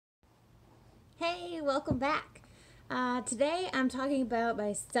Hey, welcome back. Today I'm talking about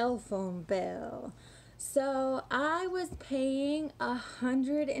my cell phone bill. So I was paying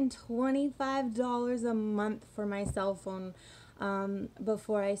 $125 a month for my cell phone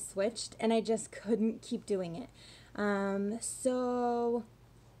before I switched, and I just couldn't keep doing it. So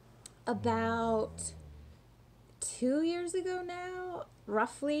about 2 years ago now,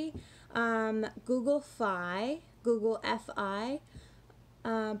 roughly, Google Fi,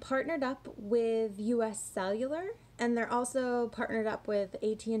 partnered up with US Cellular, and they're also partnered up with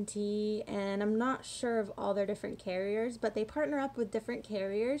AT&T, and I'm not sure of all their different carriers, but they partner up with different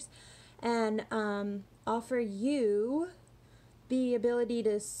carriers and offer you the ability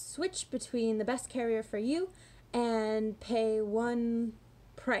to switch between the best carrier for you and pay one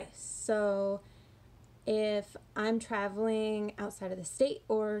price. So if I'm traveling outside of the state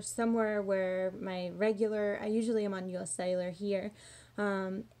or somewhere where I usually am on US Cellular here,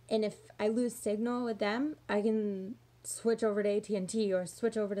 and if I lose signal with them, I can switch over to AT&T or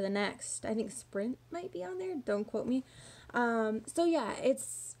switch over to the next. I think Sprint might be on there. Don't quote me. So yeah,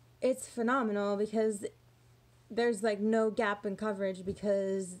 it's phenomenal because there's like no gap in coverage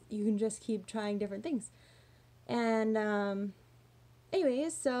because you can just keep trying different things. And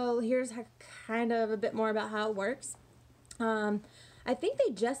anyways, so here's kind of a bit more about how it works. I think they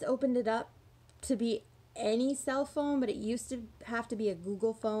just opened it up to be any cell phone, but it used to have to be a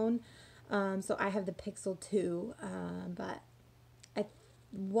Google phone. So I have the Pixel 2, but I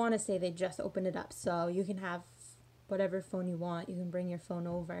want to say they just opened it up, so you can have whatever phone you want. You can bring your phone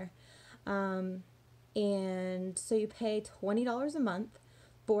over. And so you pay $20 a month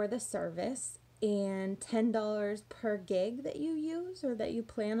for the service and $10 per gig that you use or that you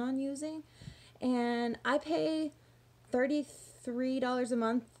plan on using. And I pay $33 a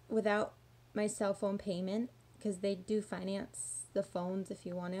month without my cell phone payment because they do finance the phones if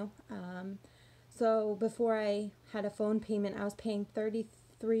you want to. So before I had a phone payment, I was paying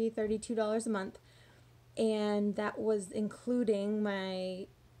 $32 a month, and that was including my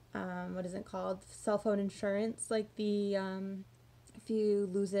what is it called, cell phone insurance, like the if you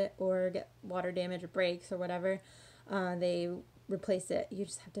lose it or get water damage or breaks or whatever, they replace it. You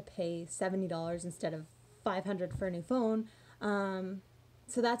just have to pay $70 instead of $500 for a new phone.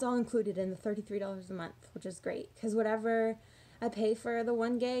 So that's all included in the $33 a month, which is great because whatever I pay for the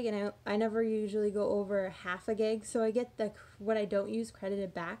 1 gig, and I never usually go over half a gig, so I get what I don't use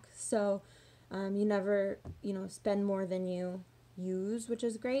credited back. So you never spend more than you use, which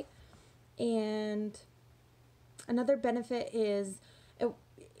is great. And another benefit is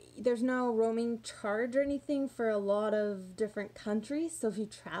there's no roaming charge or anything for a lot of different countries. So if you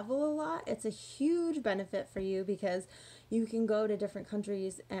travel a lot, it's a huge benefit for you because you can go to different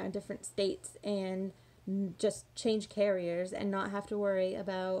countries and different states and just change carriers and not have to worry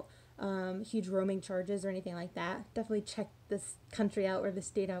about huge roaming charges or anything like that. Definitely check this country out or the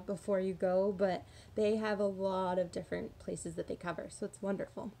state out before you go, but they have a lot of different places that they cover, so it's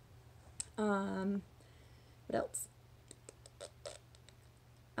wonderful. What else?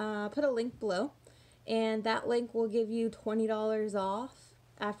 Put a link below, and that link will give you $20 off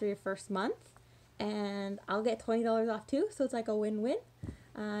after your first month, and I'll get $20 off too, so it's like a win-win.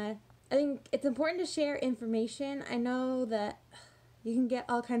 I think it's important to share information. I know that you can get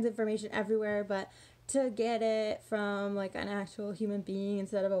all kinds of information everywhere, but to get it from like an actual human being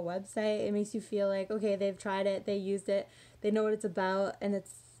instead of a website, it makes you feel like, okay, they've tried it, they used it, they know what it's about, and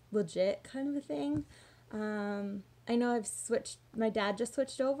it's legit kind of a thing. I know my dad just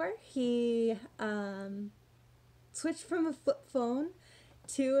switched over. He switched from a flip phone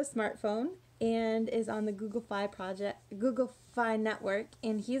to a smartphone and is on the Google Fi network,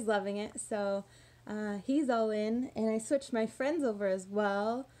 and he's loving it. So he's all in, and I switched my friends over as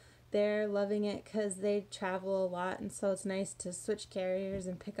well. They're loving it because they travel a lot, and so it's nice to switch carriers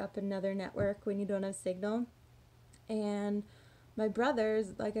and pick up another network when you don't have signal. And my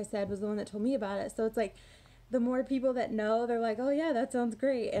brother's, like I said, was the one that told me about it. So it's like the more people that know, they're like, oh yeah, that sounds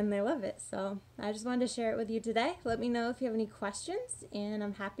great, and they love it. So I just wanted to share it with you today. Let me know if you have any questions, and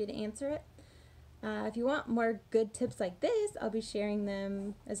I'm happy to answer it. If you want more good tips like this, I'll be sharing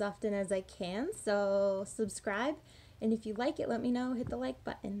them as often as I can. So subscribe, and if you like it, let me know. Hit the like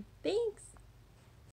button. Thanks.